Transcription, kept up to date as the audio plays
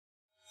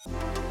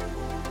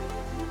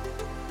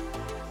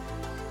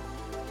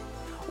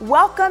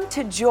Welcome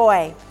to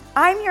Joy.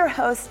 I'm your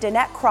host,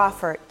 Danette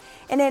Crawford,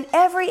 and in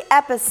every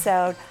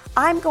episode,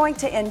 I'm going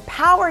to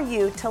empower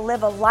you to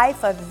live a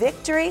life of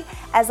victory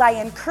as I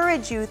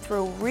encourage you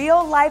through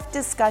real-life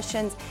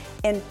discussions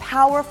in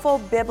powerful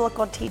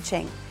biblical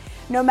teaching.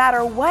 No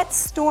matter what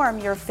storm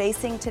you're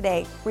facing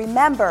today,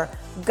 remember,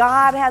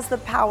 God has the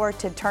power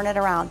to turn it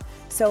around.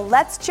 So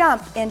let's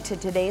jump into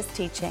today's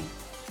teaching.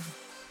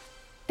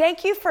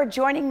 Thank you for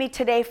joining me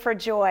today for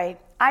Joy.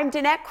 I'm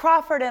Danette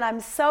Crawford, and I'm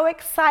so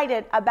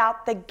excited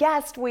about the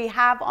guest we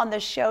have on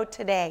the show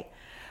today.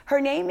 Her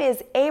name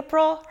is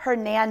April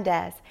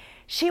Hernandez.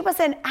 She was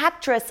an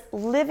actress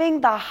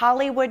living the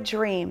Hollywood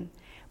dream,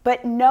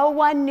 but no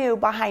one knew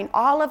behind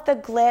all of the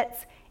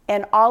glitz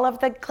and all of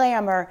the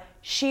glamour,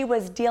 she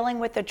was dealing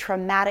with a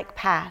traumatic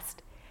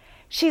past.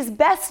 She's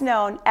best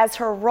known as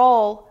her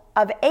role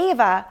of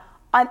Ava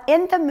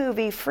in the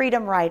movie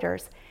Freedom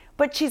Writers,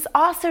 but she's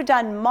also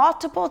done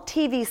multiple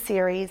TV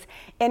series,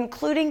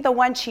 including the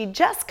one she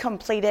just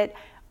completed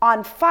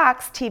on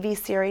Fox TV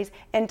series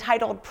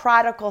entitled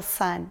Prodigal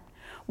Son.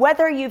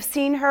 Whether you've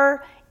seen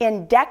her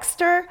in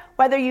Dexter,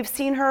 whether you've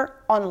seen her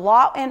on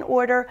Law and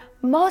Order,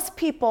 most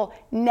people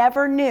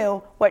never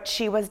knew what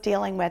she was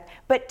dealing with.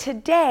 But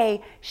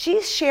today,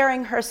 she's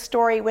sharing her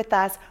story with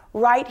us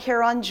right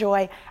here on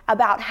Joy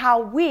about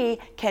how we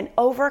can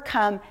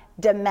overcome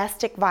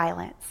domestic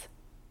violence.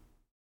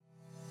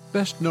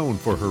 Best known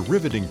for her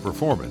riveting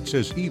performance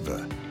as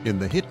Eva in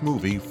the hit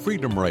movie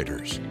Freedom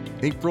Writers,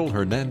 April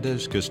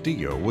Hernandez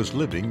Castillo was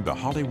living the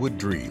Hollywood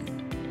dream.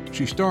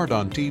 She starred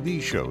on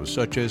TV shows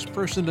such as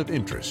Person of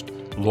Interest,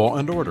 Law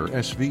and Order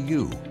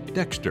SVU,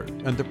 Dexter,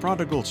 and The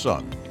Prodigal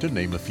Son, to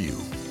name a few.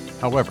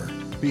 However,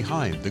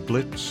 behind the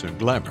glitz and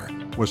glamour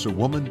was a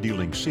woman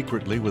dealing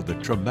secretly with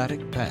a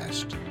traumatic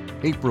past.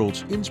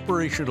 April's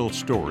inspirational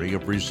story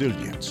of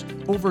resilience,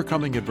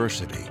 overcoming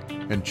adversity,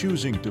 and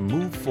choosing to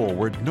move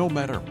forward no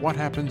matter what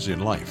happens in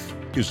life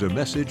is a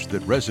message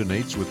that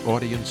resonates with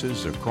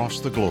audiences across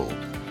the globe.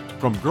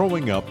 From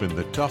growing up in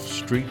the tough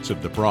streets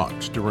of the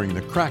Bronx during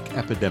the crack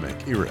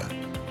epidemic era,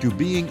 to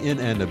being in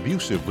an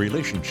abusive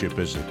relationship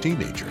as a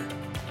teenager,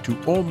 to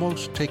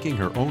almost taking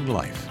her own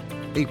life,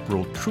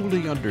 April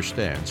truly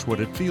understands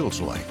what it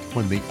feels like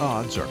when the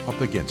odds are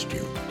up against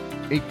you.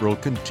 April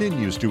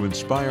continues to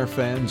inspire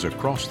fans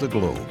across the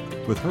globe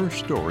with her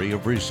story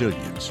of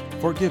resilience,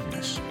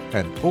 forgiveness,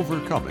 and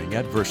overcoming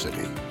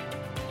adversity.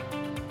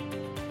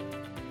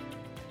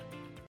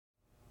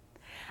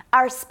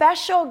 Our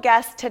special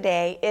guest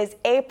today is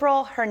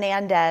April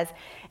Hernandez,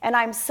 and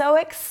I'm so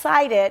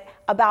excited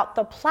about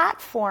the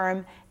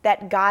platform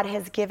that God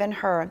has given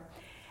her.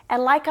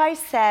 And like I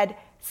said,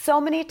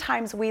 so many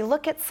times we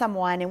look at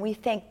someone and we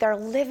think they're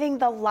living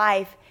the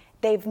life,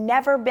 they've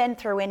never been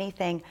through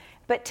anything.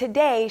 But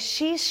today,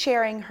 she's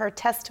sharing her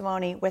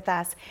testimony with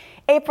us.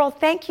 April,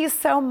 thank you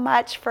so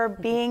much for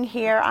being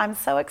here. I'm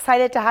so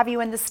excited to have you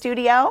in the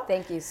studio.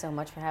 Thank you so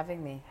much for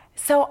having me.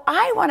 So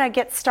I want to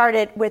get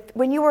started with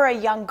when you were a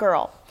young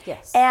girl.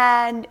 Yes.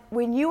 And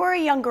when you were a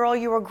young girl,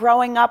 you were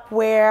growing up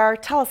where?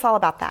 Tell us all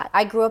about that.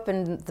 I grew up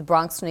in the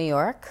Bronx, New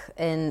York,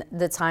 in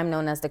the time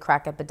known as the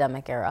crack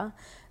epidemic era.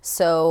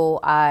 So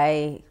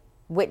I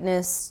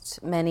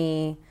witnessed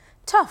many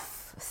tough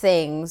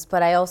things,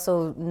 but I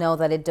also know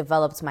that it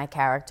developed my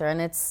character,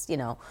 and it's,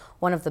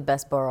 one of the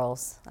best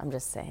boroughs. I'm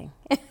just saying.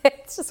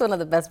 It's just one of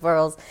the best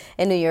boroughs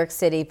in New York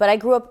City. But I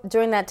grew up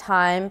during that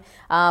time,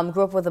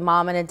 grew up with a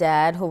mom and a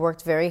dad who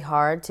worked very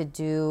hard to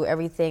do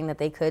everything that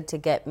they could to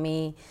get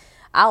me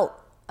out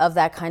of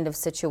that kind of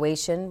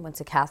situation. Went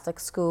to Catholic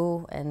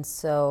school, and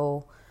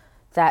so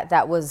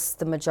that was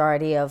the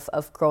majority of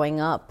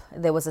growing up.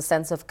 There was a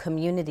sense of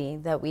community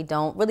that we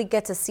don't really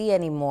get to see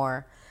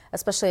anymore,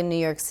 especially in New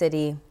York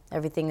City.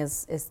 Everything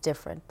is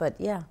different, but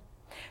yeah.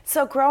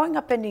 So growing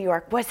up in New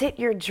York, was it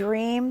your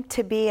dream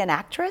to be an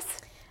actress?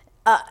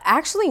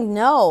 Actually,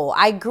 no.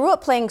 I grew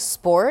up playing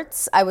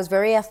sports. I was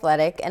very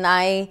athletic, and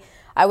I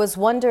was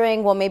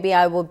wondering, well, maybe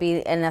I will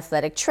be an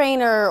athletic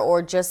trainer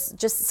or just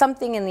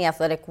something in the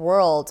athletic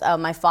world.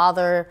 My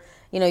father,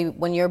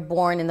 when you're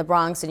born in the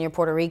Bronx and you're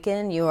Puerto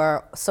Rican, you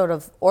are sort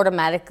of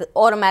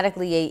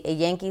automatically a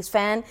Yankees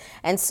fan.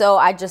 And so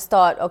I just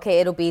thought, okay,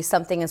 it'll be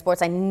something in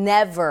sports. I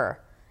never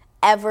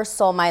ever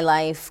saw my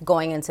life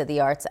going into the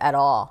arts at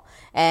all.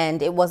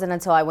 And it wasn't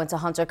until I went to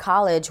Hunter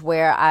College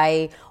where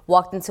I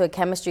walked into a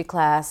chemistry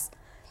class,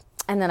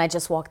 and then I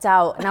just walked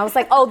out, and I was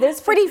like, oh, this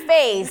pretty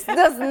face we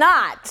do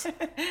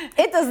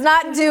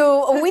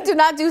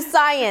not do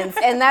science.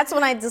 And that's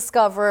when I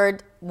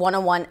discovered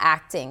one-on-one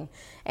acting,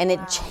 and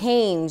it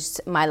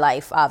changed my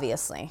life,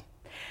 obviously.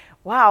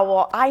 Wow,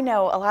 well, I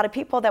know a lot of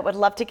people that would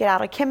love to get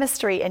out of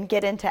chemistry and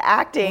get into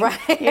acting,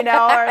 right. Or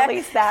at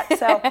least that.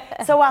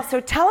 So wow. So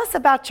tell us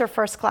about your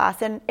first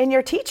class and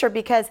your teacher,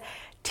 because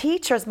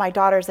teachers, my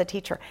daughter's a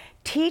teacher,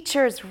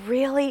 teachers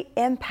really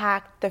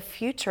impact the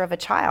future of a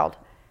child.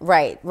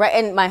 Right.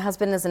 And my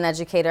husband is an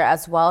educator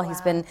as well. Wow.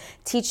 He's been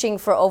teaching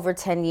for over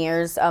 10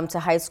 years to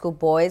high school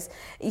boys.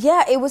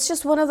 Yeah, it was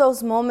just one of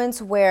those moments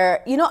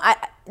where,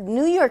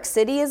 New York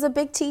City is a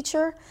big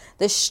teacher.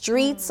 The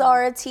streets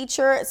are a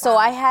teacher. So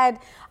I had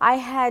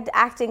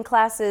acting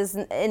classes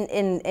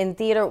in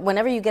theater.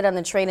 Whenever you get on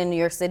the train in New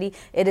York City,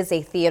 it is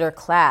a theater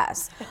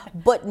class.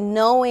 But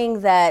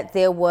knowing that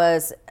there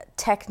was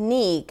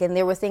technique and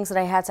there were things that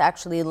I had to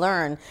actually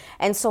learn.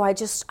 And so I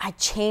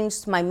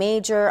changed my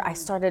major. I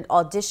started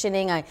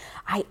auditioning.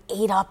 I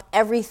ate up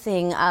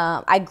everything.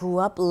 I grew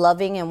up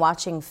loving and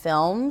watching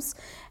films.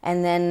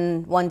 And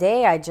then one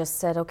day I just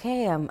said,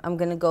 okay, I'm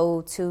going to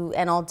go to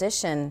an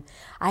audition.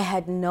 I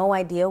had no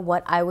idea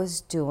what I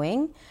was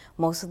doing.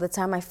 Most of the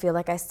time I feel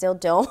like I still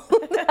don't.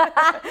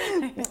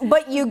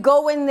 But you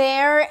go in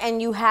there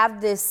and you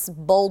have this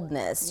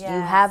boldness. Yes.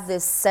 You have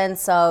this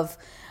sense of,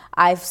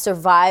 I've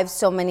survived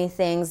so many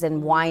things,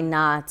 and why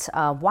not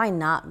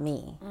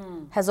me?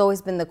 Has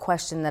always been the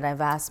question that I've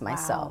asked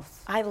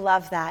myself. Wow. I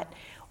love that.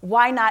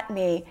 Why not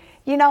me?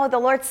 The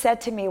Lord said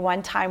to me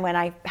one time when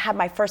I had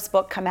my first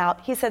book come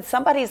out, he said,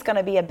 somebody's going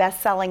to be a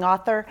best-selling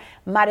author,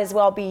 might as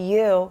well be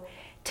you.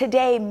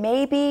 Today,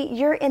 maybe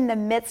you're in the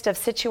midst of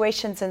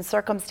situations and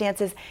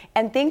circumstances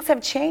and things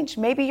have changed.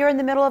 Maybe you're in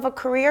the middle of a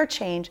career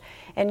change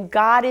and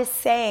God is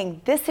saying,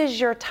 this is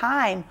your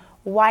time.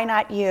 Why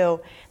not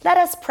you? Let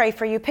us pray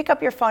for you. Pick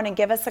up your phone and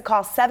give us a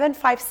call,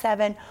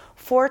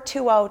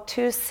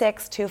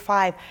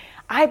 757-420-2625.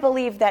 I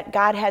believe that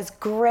God has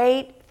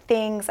great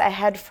things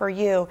ahead for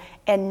you,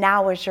 and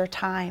now is your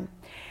time.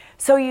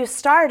 So you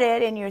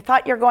started and you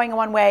thought you're going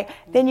one way,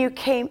 then you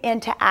came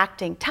into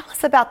acting. Tell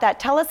us about that.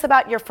 Tell us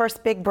about your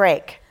first big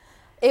break.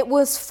 It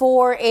was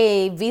for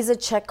a Visa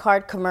check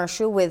card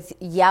commercial with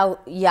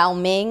Yao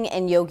Ming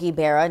and Yogi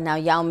Berra. Now,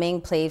 Yao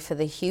Ming played for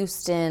the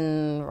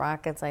Houston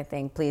Rockets, I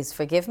think. Please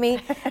forgive me.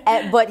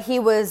 But he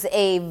was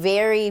a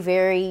very,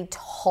 very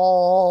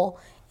tall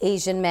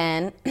Asian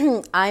man.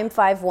 I'm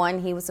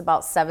 5'1", he was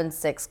about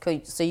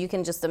 7'6", so you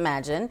can just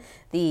imagine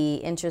the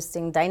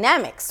interesting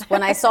dynamics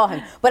when I saw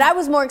him. But I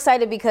was more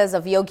excited because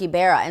of Yogi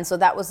Berra, and so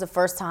that was the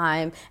first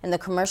time, and the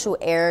commercial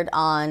aired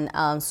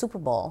on Super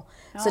Bowl.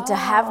 So to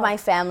have my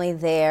family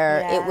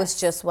there, yes. It was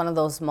just one of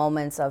those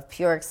moments of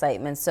pure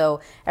excitement. So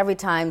every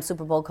time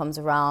Super Bowl comes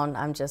around,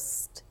 I'm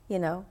just,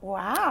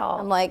 Wow.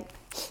 I'm like,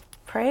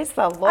 praise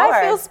the Lord.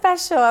 I feel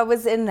special. I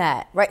was in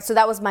that. Right. So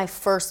that was my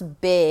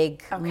first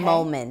big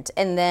moment.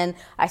 And then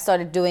I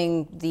started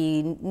doing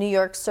the New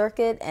York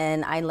circuit,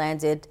 and I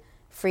landed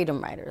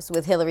Freedom Writers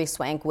with Hilary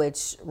Swank,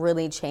 which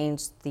really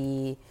changed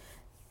the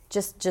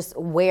just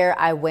where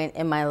I went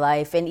in my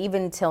life. And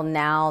even till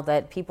now,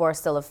 that people are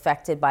still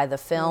affected by the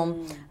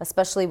film,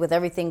 especially with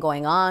everything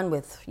going on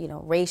with,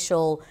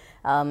 racial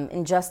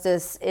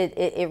injustice.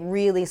 It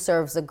really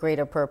serves a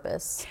greater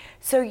purpose.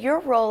 So your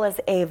role as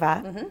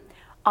Ava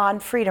on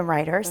Freedom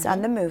Writers,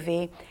 on the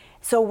movie.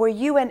 So were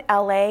you in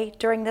LA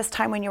during this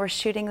time when you were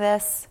shooting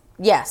this?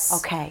 Yes.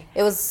 Okay.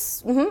 It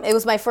was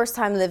my first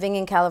time living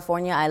in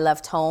California. I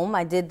left home.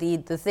 I did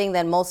the thing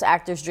that most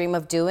actors dream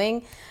of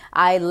doing.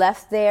 I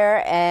left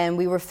there and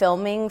we were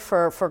filming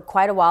for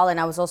quite a while, and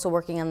I was also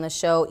working on the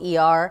show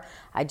ER.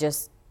 I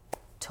just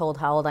told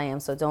how old I am,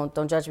 so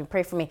don't judge me,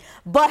 pray for me.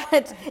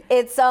 But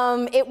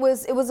it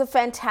was a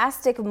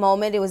fantastic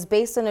moment. It was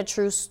based on a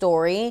true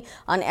story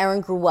on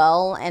Erin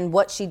Gruwell and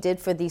what she did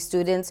for these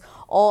students.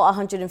 All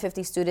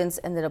 150 students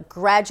ended up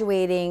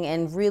graduating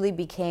and really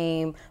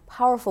became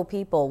powerful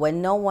people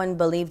when no one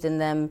believed in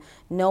them.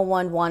 No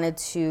one wanted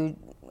to,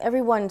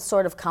 everyone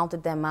sort of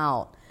counted them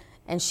out,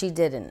 and she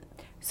didn't.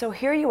 So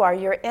here you are,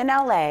 you're in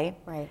LA.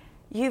 Right.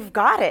 You've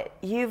got it.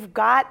 You've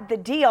got the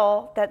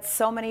deal that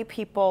so many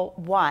people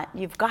want.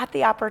 You've got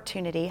the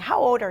opportunity.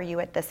 How old are you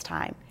at this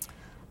time?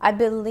 I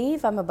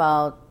believe I'm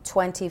about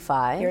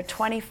 25. You're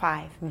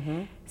 25.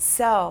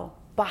 So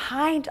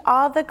behind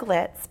all the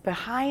glitz,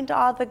 behind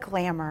all the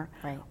glamour,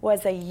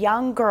 was a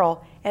young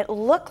girl. It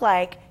looked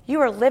like you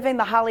were living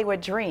the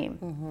Hollywood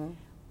dream,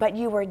 but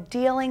you were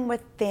dealing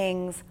with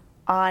things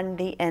on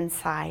the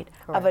inside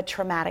of a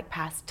traumatic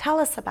past. Tell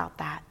us about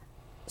that.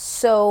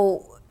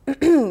 So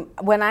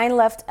when I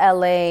left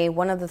LA,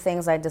 one of the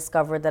things I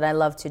discovered that I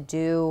love to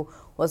do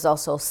was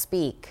also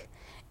speak.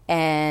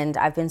 And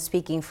I've been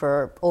speaking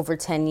for over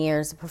 10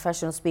 years, a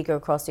professional speaker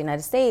across the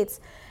United States.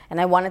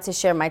 And I wanted to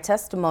share my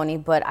testimony,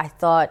 but I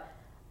thought,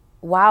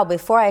 wow,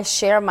 before I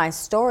share my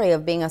story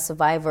of being a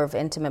survivor of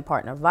intimate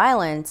partner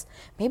violence,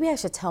 maybe I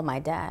should tell my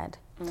dad.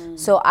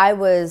 So I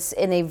was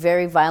in a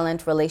very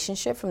violent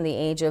relationship from the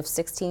age of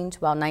 16 to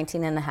about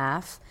 19 and a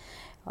half.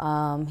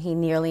 He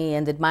nearly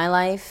ended my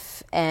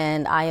life,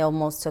 and I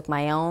almost took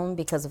my own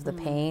because of the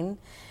pain.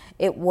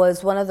 It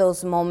was one of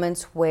those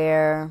moments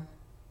where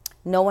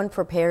No one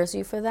prepares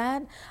you for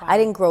that. I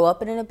didn't grow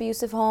up in an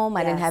abusive home.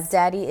 I didn't have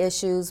daddy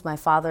issues. My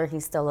father,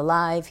 he's still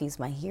alive. He's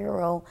my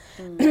hero.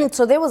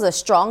 So there was a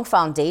strong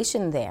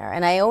foundation there.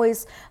 And I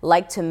always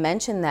like to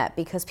mention that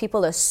because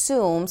people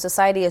assume,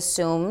 society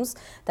assumes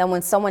that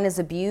when someone is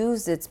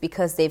abused, it's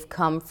because they've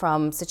come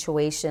from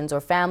situations or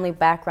family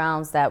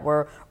backgrounds that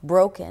were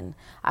broken.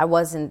 I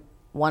wasn't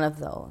one of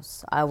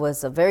those. I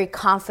was a very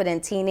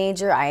confident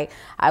teenager. I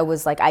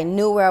was like, I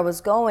knew where I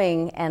was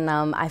going, and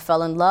I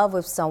fell in love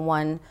with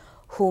someone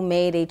who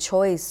made a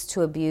choice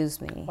to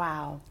abuse me.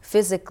 Wow.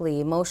 Physically,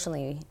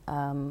 emotionally,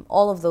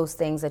 all of those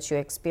things that you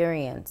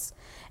experience.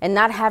 And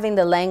not having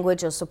the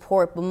language or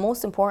support, but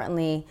most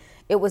importantly,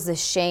 it was the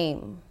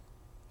shame.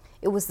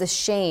 It was the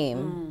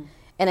shame.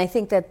 And I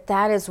think that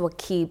that is what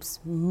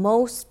keeps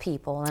most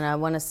people, and I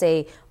want to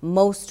say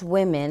most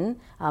women,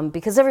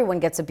 because everyone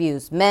gets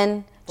abused,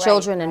 men,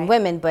 children, and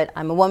women, but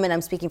I'm a woman,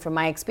 I'm speaking from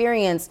my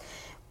experience.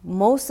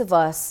 Most of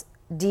us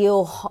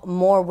deal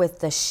more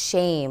with the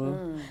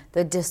shame,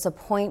 the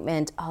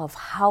disappointment of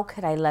how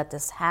could I let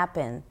this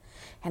happen?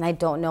 And I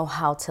don't know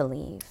how to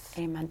leave.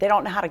 Amen. They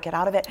don't know how to get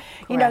out of it.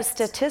 Correct. You know,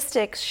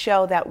 statistics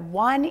show that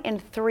 1 in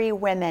 3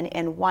 women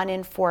and 1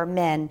 in 4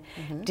 men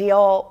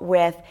deal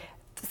with,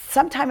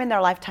 sometime in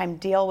their lifetime,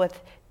 deal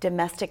with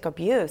domestic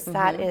abuse.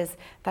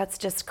 That's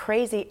just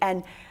crazy.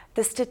 And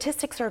the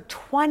statistics are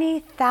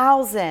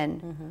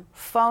 20,000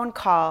 phone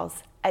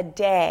calls a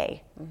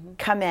day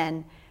come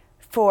in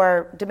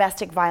for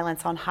domestic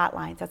violence on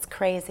hotlines. That's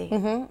crazy.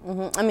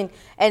 I mean,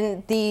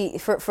 and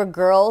for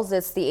girls,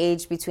 it's the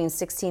age between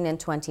 16 and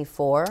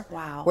 24,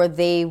 where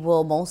they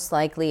will most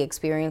likely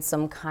experience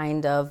some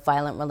kind of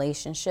violent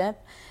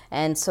relationship.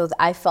 And so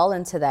I fell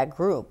into that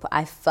group.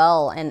 I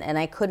fell, and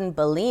I couldn't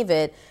believe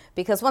it,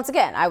 because once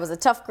again, I was a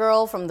tough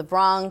girl from the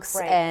Bronx,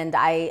 and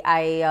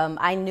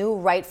I knew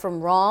right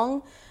from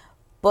wrong.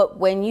 But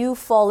when you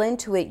fall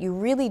into it, you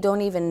really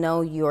don't even know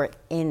you're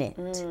in it.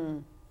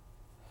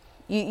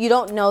 You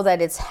don't know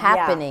that it's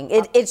happening.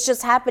 It's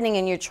just happening,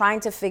 and you're trying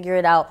to figure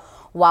it out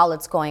while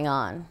it's going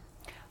on.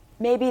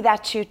 Maybe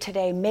that's you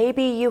today.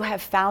 Maybe you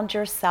have found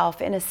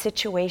yourself in a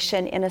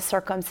situation, in a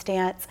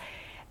circumstance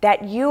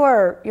that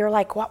you're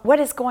like,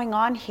 what is going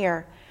on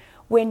here?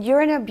 When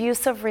you're in an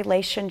abusive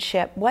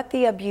relationship, what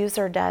the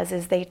abuser does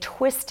is they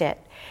twist it,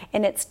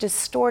 and it's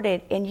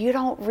distorted, and you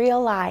don't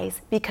realize,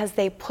 because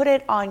they put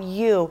it on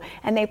you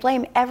and they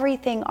blame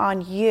everything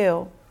on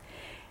you.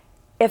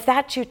 If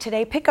that's you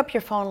today, pick up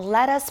your phone.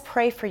 Let us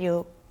pray for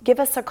you. Give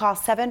us a call,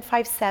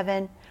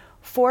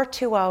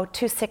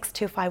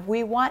 757-420-2625.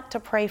 We want to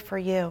pray for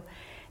you.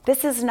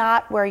 This is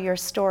not where your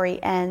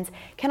story ends.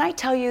 Can I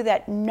tell you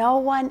that no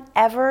one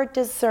ever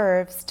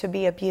deserves to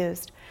be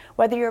abused?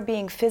 Whether you're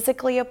being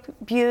physically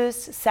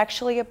abused,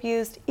 sexually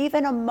abused,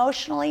 even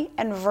emotionally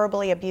and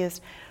verbally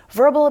abused.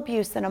 Verbal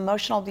abuse and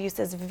emotional abuse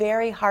is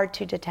very hard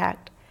to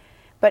detect.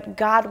 But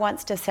God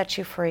wants to set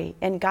you free,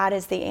 and God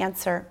is the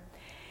answer.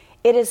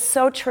 It is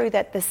so true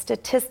that the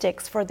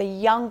statistics for the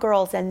young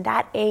girls in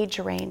that age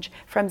range,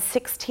 from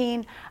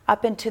 16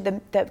 up into the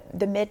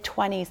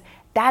mid-20s,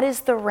 that is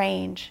the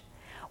range.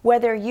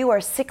 Whether you are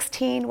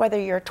 16, whether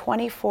you're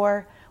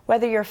 24,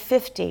 whether you're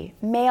 50,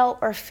 male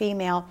or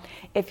female,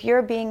 if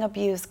you're being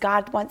abused,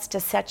 God wants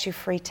to set you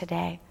free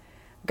today.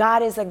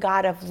 God is a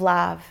God of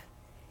love,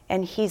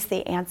 and He's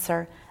the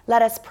answer.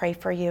 Let us pray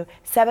for you.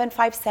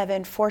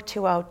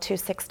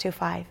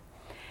 757-420-2625.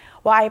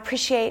 Well, I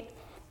appreciate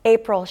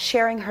April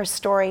sharing her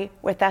story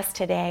with us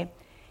today.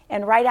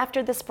 And right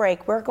after this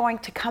break, we're going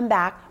to come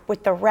back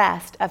with the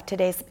rest of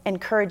today's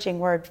encouraging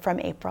word from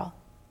April.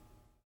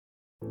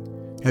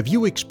 Have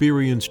you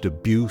experienced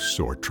abuse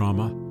or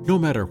trauma? No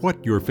matter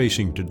what you're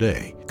facing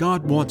today,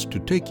 God wants to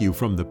take you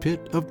from the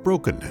pit of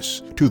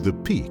brokenness to the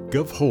peak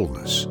of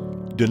wholeness.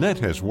 Danette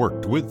has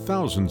worked with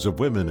thousands of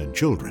women and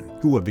children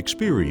who have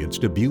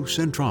experienced abuse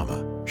and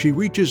trauma. She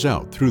reaches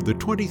out through the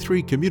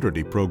 23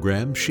 community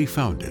programs she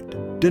founded.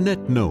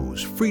 Danette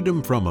knows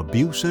freedom from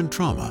abuse and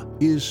trauma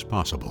is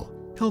possible.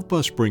 Help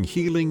us bring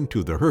healing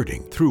to the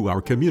hurting through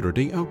our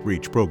community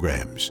outreach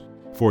programs.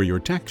 For your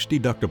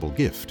tax-deductible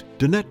gift,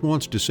 Danette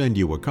wants to send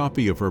you a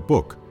copy of her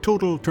book,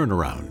 Total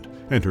Turnaround,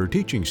 and her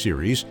teaching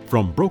series,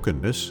 From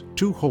Brokenness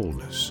to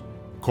Wholeness.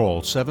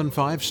 Call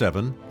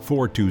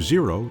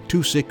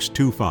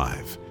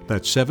 757-420-2625.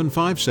 That's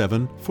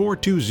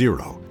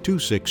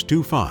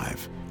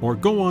 757-420-2625. Or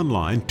go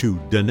online to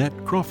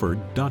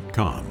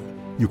DanetteCrawford.com.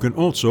 You can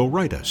also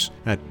write us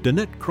at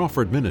Danette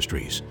Crawford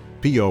Ministries,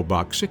 P.O.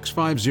 Box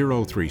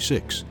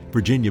 65036,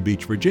 Virginia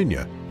Beach,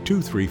 Virginia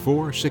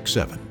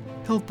 23467.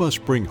 Help us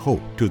bring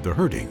hope to the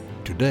hurting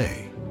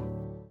today.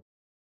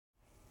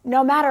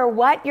 No matter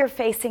what you're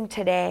facing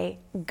today,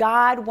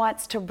 God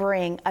wants to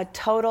bring a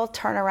total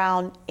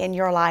turnaround in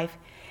your life.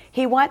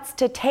 He wants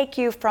to take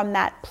you from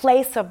that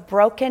place of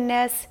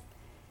brokenness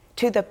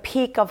to the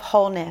peak of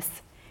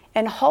wholeness.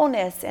 And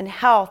wholeness and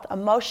health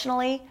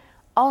emotionally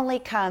only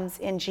comes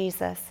in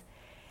Jesus.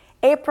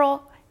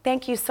 April,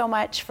 thank you so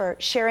much for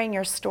sharing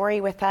your story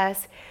with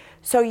us.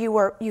 So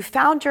you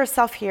found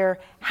yourself here.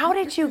 How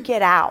did you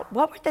get out?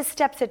 What were the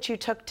steps that you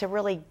took to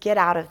really get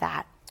out of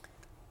that?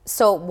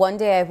 So one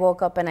day I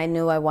woke up and I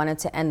knew I wanted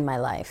to end my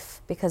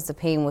life because the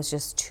pain was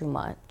just too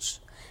much.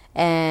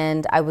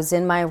 And I was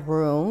in my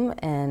room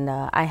and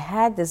I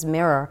had this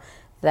mirror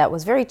that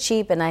was very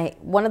cheap, and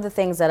one of the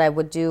things that I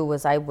would do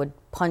was I would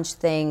punch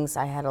things.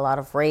 I had a lot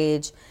of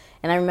rage,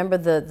 and I remember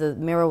the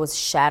mirror was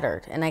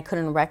shattered and I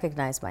couldn't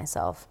recognize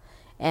myself.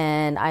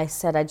 And I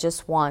said, I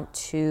just want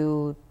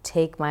to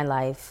take my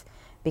life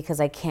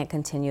because I can't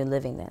continue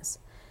living this.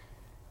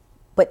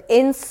 But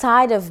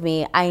inside of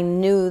me, I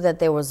knew that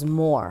there was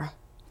more.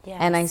 Yes.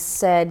 And I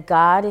said,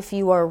 God, if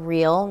you are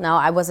real. Now,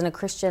 I wasn't a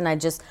Christian. I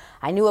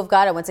knew of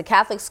God. I went to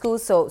Catholic school,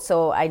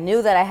 so I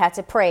knew that I had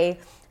to pray.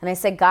 And I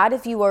said, God,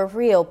 if you are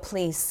real,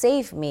 please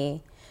save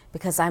me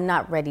because I'm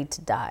not ready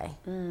to die.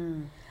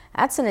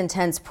 That's an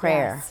intense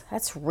prayer. Yes.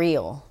 That's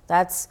real.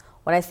 That's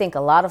what I think a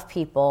lot of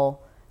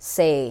people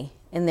say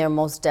in their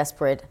most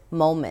desperate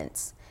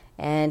moments.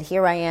 And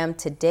here I am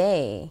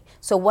today.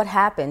 So what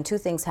happened? Two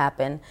things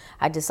happened.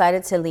 I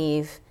decided to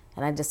leave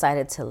and I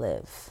decided to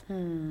live.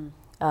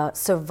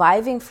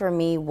 Surviving for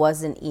me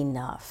wasn't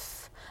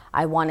enough.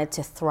 I wanted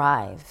to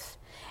thrive.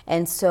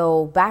 And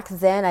so back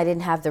then, I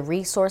didn't have the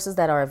resources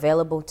that are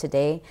available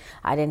today.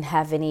 I didn't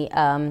have any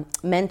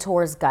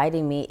mentors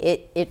guiding me.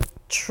 It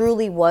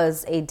truly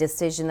was a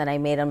decision that I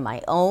made on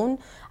my own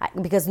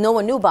because no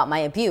one knew about my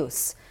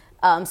abuse.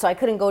 So I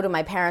couldn't go to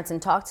my parents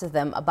and talk to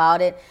them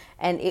about it.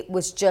 And it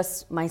was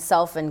just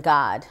myself and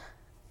God.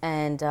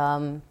 And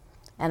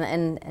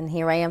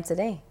here I am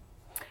today.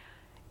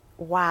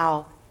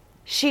 Wow.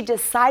 She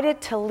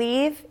decided to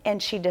leave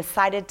and she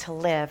decided to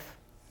live.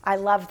 I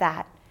love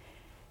that.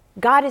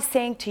 God is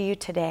saying to you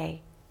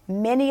today,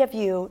 many of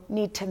you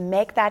need to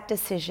make that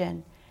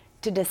decision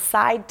to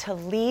decide to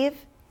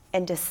leave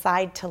and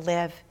decide to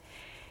live.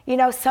 You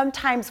know,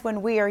 sometimes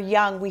when we are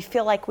young, we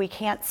feel like we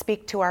can't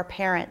speak to our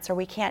parents or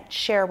we can't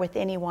share with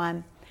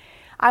anyone.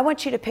 I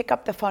want you to pick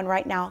up the phone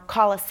right now.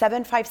 Call us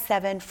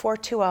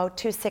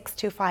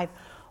 757-420-2625.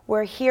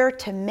 We're here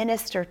to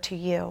minister to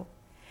you.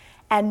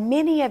 And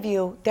many of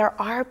you, there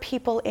are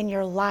people in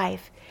your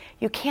life.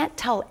 You can't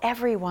tell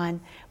everyone,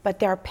 but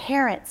there are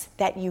parents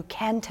that you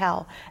can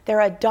tell.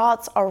 There are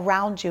adults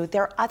around you.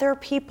 There are other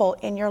people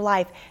in your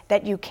life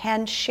that you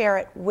can share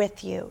it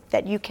with you,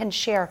 that you can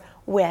share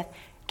with.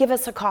 Give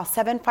us a call,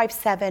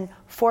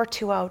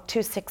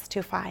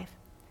 757-420-2625.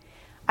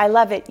 I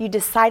love it. You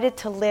decided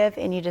to live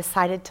and you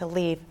decided to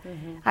leave.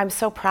 I'm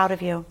so proud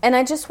of you. And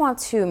I just want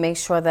to make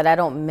sure that I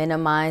don't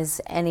minimize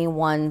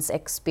anyone's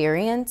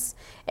experience.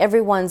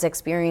 Everyone's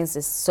experience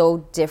is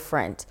so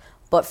different.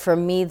 But for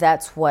me,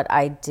 that's what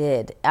I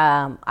did.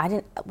 I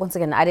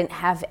didn't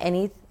have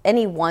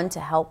anyone to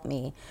help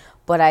me,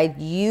 but I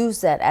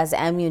used that as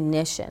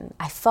ammunition.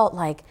 I felt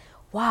like,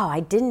 wow, I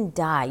didn't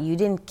die. You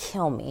didn't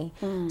kill me.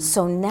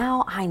 So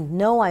now I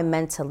know I'm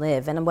meant to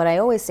live. And what I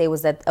always say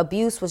was that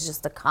abuse was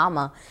just a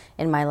comma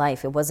in my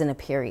life. It wasn't a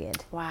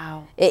period.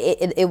 Wow.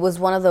 It was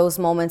one of those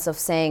moments of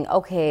saying,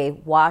 okay,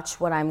 watch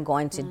what I'm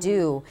going to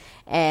do.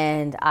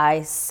 And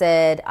I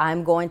said,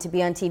 I'm going to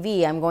be on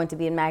TV. I'm going to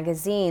be in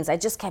magazines. I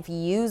just kept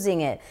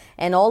using it.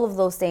 And all of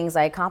those things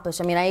I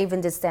accomplished. I mean, I even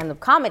did stand-up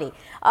comedy.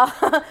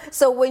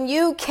 So when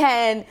you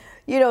can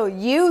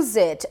use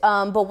it.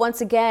 But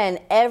once again,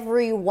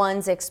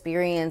 everyone's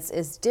experience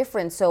is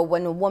different. So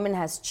when a woman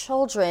has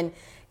children,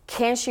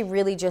 can she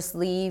really just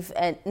leave?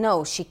 And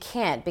no, she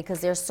can't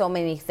because there's so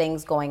many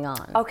things going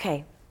on.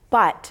 Okay,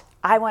 but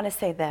I want to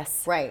say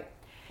this. Right.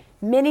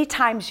 Many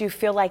times you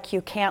feel like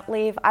you can't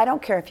leave. I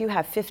don't care if you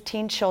have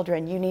 15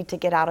 children, you need to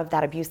get out of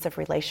that abusive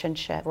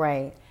relationship.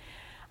 Right.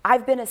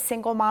 I've been a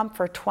single mom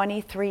for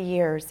 23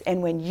 years,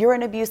 and when you're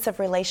in an abusive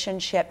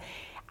relationship,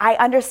 I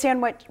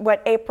understand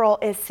what April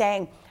is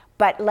saying,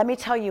 but let me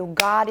tell you,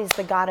 God is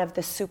the God of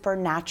the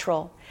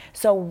supernatural.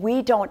 So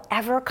we don't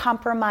ever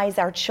compromise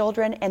our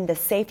children and the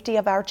safety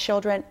of our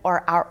children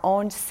or our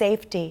own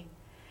safety.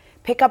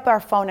 Pick up our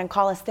phone and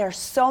call us. There are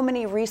so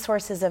many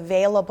resources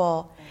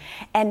available.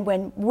 And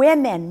when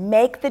women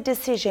make the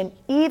decision,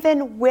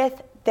 even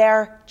with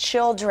their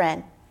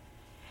children,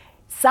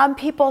 some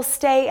people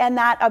stay in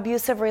that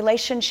abusive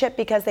relationship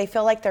because they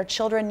feel like their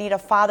children need a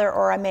father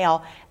or a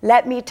male.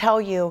 Let me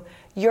tell you,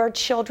 your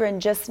children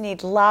just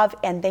need love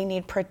and they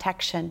need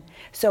protection.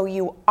 So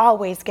you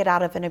always get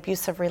out of an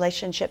abusive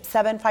relationship.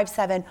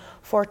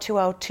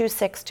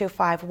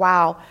 757-420-2625.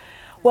 Wow.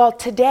 Well,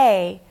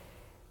 today,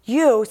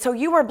 you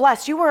were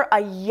blessed. You were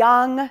a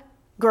young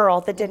girl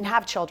that didn't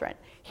have children.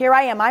 Here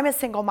I am. I'm a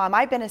single mom.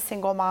 I've been a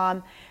single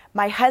mom.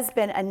 My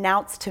husband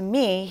announced to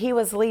me he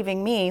was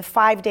leaving me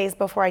 5 days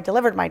before I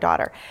delivered my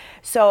daughter.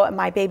 So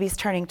my baby's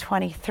turning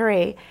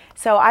 23.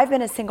 So I've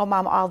been a single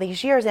mom all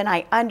these years, and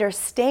I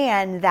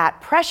understand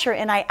that pressure.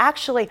 And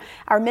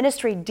our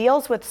ministry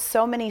deals with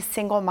so many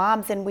single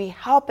moms, and we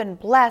help and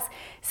bless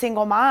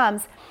single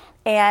moms.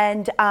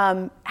 and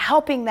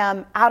helping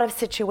them out of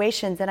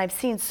situations. And I've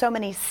seen so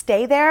many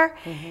stay there,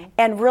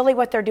 and really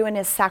what they're doing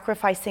is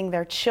sacrificing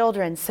their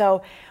children.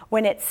 So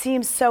when it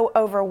seems so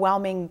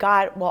overwhelming,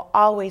 God will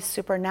always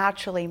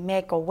supernaturally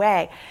make a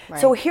way.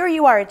 Right. So here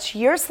you are, it's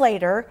years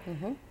later,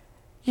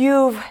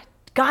 you've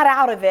got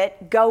out of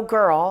it, go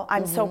girl.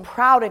 I'm so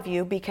proud of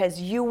you because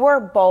you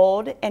were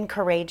bold and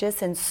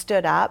courageous and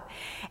stood up.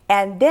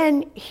 And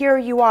then here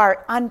you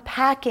are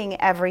unpacking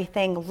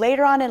everything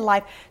later on in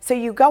life. So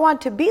you go on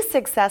to be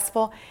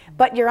successful,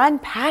 but you're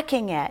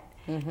unpacking it.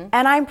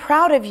 And I'm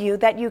proud of you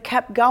that you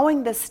kept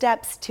going the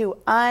steps to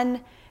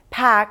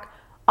unpack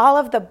all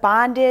of the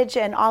bondage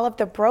and all of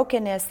the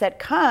brokenness that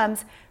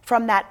comes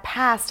from that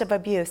past of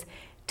abuse.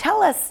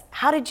 Tell us,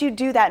 how did you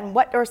do that and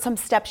what are some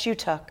steps you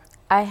took?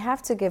 I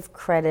have to give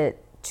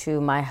credit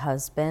to my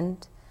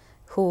husband,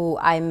 who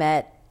I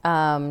met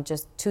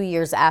just 2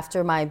 years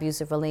after my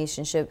abusive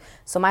relationship.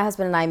 So my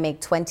husband and I make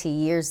 20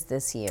 years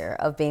this year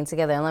of being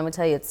together. And let me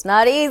tell you, it's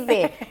not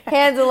easy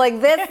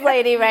handling this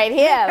lady right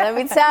here, let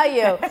me tell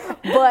you.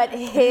 But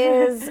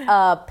his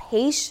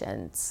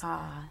patience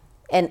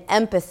and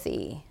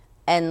empathy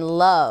and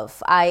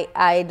love,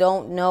 I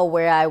don't know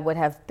where I would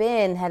have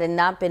been had it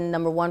not been,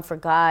 number one, for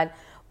God,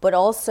 but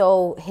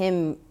also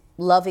him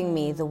loving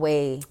me the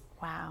way.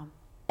 Wow.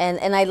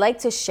 And I like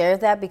to share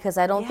that because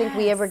I don't think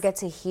we ever get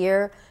to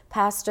hear,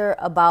 Pastor,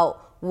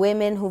 about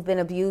women who've been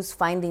abused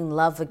finding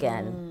love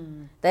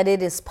again, that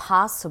it is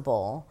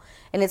possible.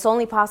 And it's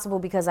only possible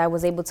because I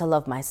was able to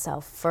love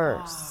myself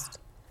first.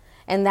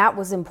 And that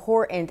was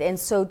important. And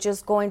so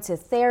just going to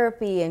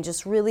therapy and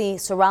just really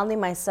surrounding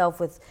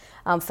myself with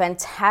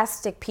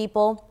fantastic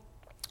people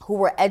who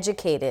were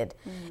educated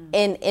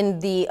in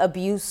the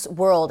abuse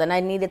world. And I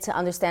needed to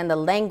understand the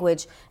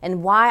language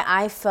and why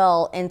I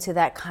fell into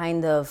that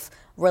kind of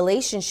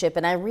relationship.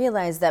 And I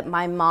realized that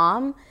my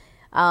mom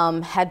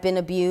had been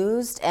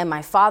abused and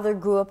my father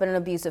grew up in an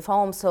abusive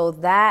home. So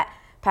that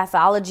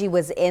pathology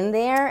was in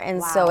there.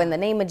 And so in the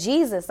name of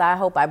Jesus, I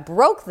hope I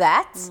broke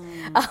that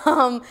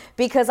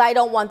because I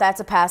don't want that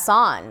to pass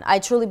on. I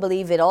truly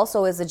believe it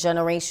also is a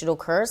generational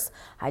curse.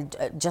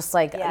 Just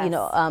like, you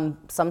know,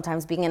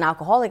 sometimes being an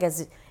alcoholic,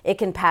 as it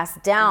can pass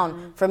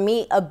down. For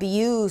me,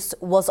 abuse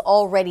was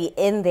already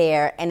in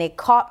there and it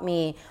caught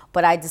me,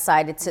 but I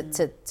decided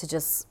to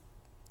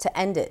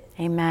end it.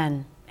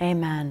 Amen.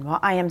 Amen. Well,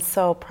 I am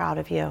so proud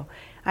of you.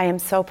 I am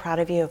so proud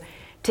of you.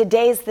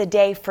 Today's the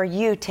day for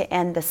you to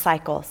end the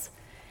cycles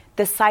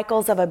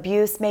of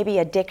abuse, maybe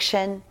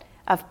addiction,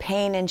 of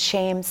pain and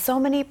shame. So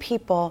many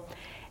people,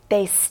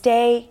 they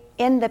stay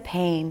in the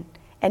pain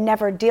and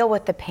never deal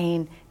with the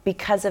pain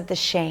because of the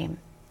shame.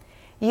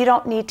 You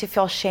don't need to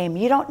feel shame.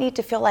 You don't need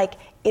to feel like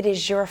it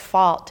is your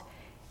fault.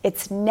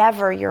 It's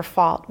never your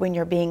fault when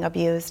you're being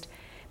abused.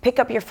 Pick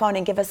up your phone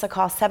and give us a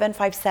call,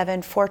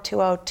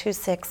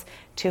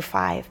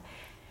 757-420-2625.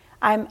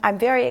 I'm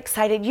very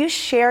excited. You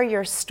share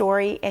your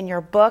story in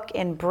your book,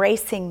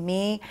 Embracing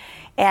Me,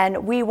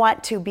 and we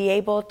want to be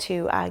able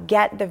to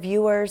get the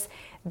viewers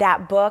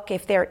that book.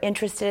 If they're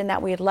interested in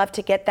that, we'd love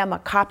to get them a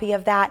copy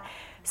of that.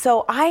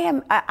 So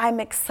I'm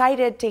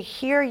excited to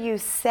hear you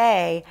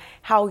say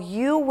how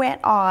you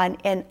went on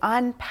and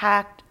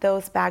unpacked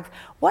those bags.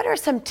 What are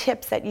some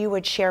tips that you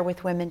would share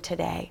with women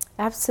today?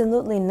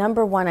 Absolutely.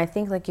 Number one, I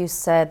think like you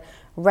said,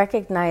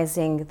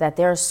 recognizing that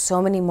there are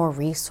so many more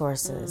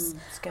resources.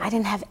 I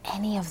didn't have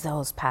any of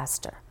those,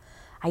 Pastor.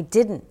 I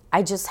didn't.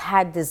 I just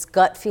had this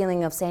gut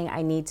feeling of saying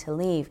I need to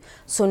leave.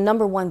 So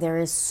number one, there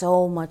is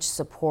so much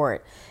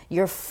support.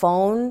 Your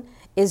phone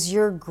is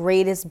your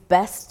greatest,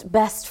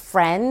 best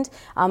friend.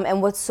 And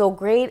what's so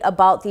great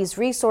about these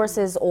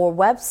resources or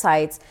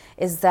websites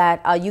is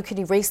that you can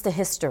erase the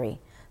history.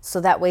 So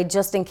that way,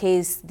 just in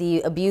case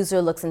the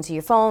abuser looks into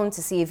your phone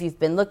to see if you've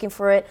been looking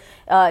for it.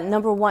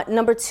 Number one.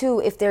 Number two,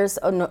 if there's,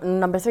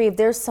 number three, if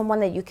there's someone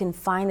that you can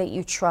find that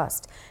you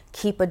trust,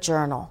 keep a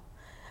journal.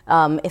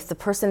 If the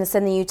person is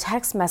sending you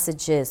text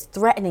messages,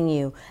 threatening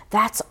you,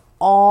 that's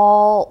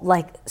all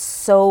like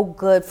so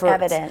good for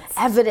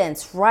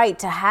evidence, right,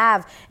 to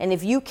have. And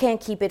if you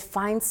can't keep it,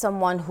 find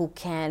someone who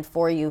can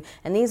for you.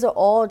 And these are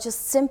all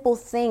just simple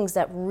things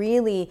that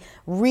really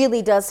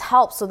does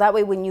help. So that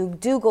way when you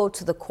do go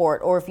to the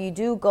court, or if you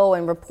do go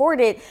and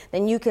report it,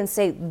 then you can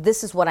say,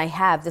 this is what I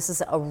have, this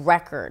is a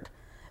record.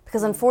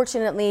 Because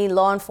unfortunately,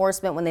 law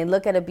enforcement, when they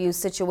look at abuse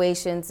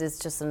situations, it's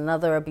just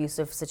another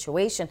abusive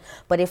situation.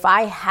 But if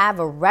I have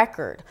a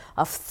record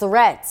of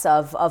threats,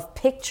 of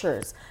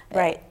pictures,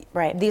 right.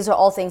 These are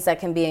all things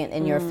that can be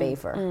in your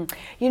favor.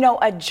 You know,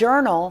 a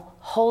journal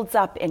holds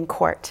up in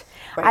court.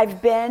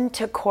 I've been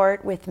to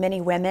court with many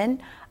women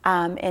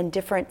in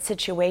different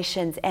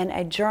situations, and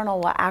a journal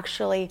will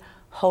actually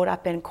hold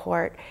up in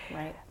court.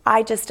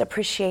 I just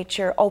appreciate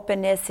your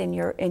openness and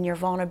your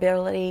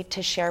vulnerability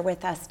to share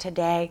with us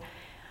today.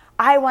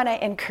 I want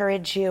to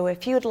encourage you,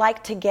 if you'd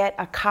like to get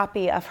a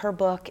copy of her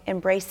book,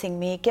 Embracing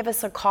Me, give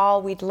us a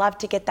call. We'd love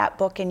to get that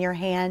book in your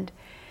hand.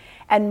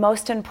 And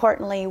most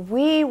importantly,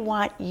 we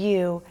want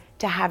you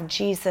to have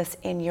Jesus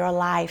in your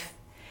life.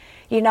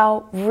 You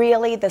know,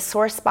 really the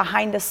source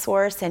behind the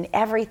source and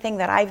everything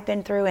that I've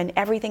been through and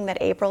everything that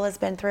April has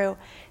been through,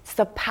 it's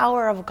the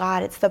power of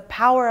God. It's the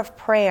power of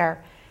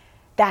prayer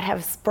that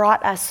has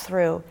brought us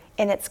through.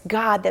 And it's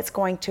God that's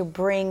going to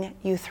bring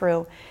you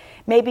through.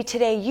 Maybe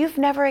today you've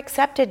never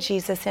accepted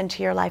Jesus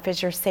into your life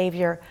as your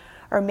Savior.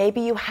 Or maybe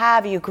you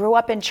have. You grew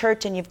up in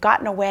church and you've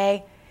gotten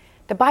away.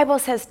 The Bible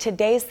says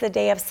today's the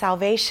day of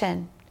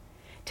salvation.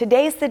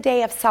 Today's the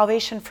day of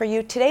salvation for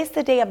you. Today's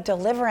the day of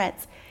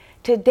deliverance.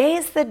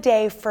 Today's the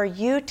day for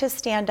you to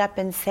stand up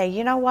and say,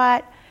 you know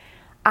what?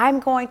 I'm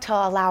going to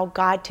allow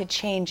God to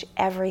change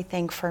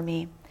everything for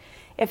me.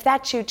 If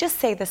that's you, just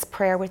say this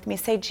prayer with me.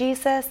 Say,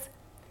 Jesus,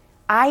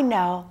 I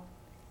know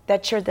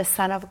that you're the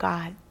Son of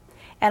God.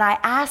 And I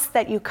ask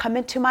that you come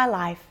into my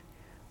life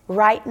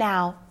right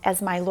now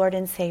as my Lord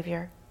and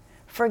Savior.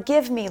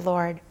 Forgive me,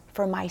 Lord,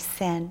 for my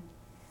sin.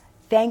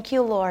 Thank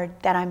you, Lord,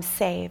 that I'm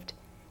saved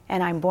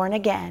and I'm born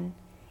again.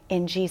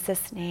 In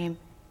Jesus' name,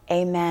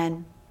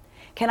 amen.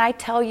 Can I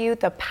tell you,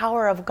 the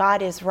power of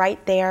God is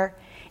right there.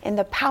 And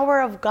the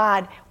power of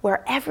God,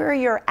 wherever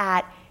you're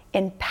at,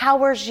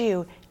 empowers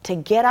you to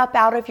get up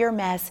out of your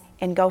mess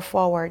and go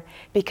forward.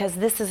 Because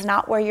this is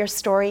not where your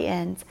story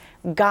ends.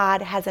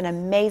 God has an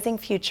amazing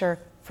future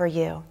for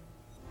you.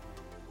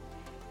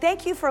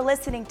 Thank you for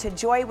listening to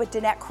Joy with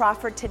Danette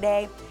Crawford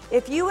today.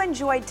 If you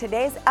enjoyed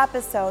today's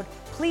episode,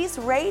 please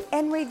rate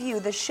and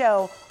review the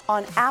show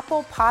on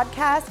Apple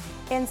Podcasts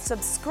and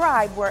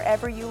subscribe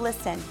wherever you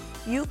listen.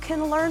 You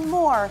can learn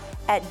more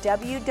at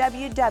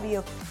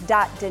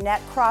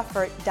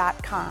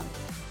www.DanetteCrawford.com.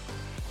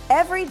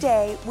 Every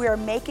day, we are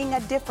making a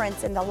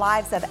difference in the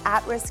lives of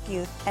at-risk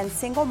youth and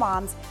single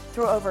moms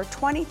through over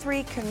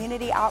 23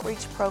 community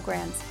outreach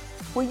programs.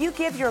 Will you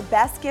give your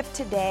best gift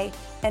today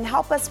and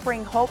help us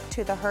bring hope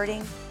to the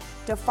hurting?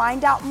 To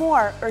find out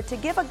more or to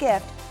give a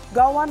gift,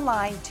 go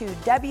online to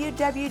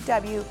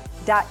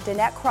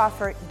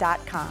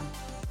www.DanetteCrawford.com.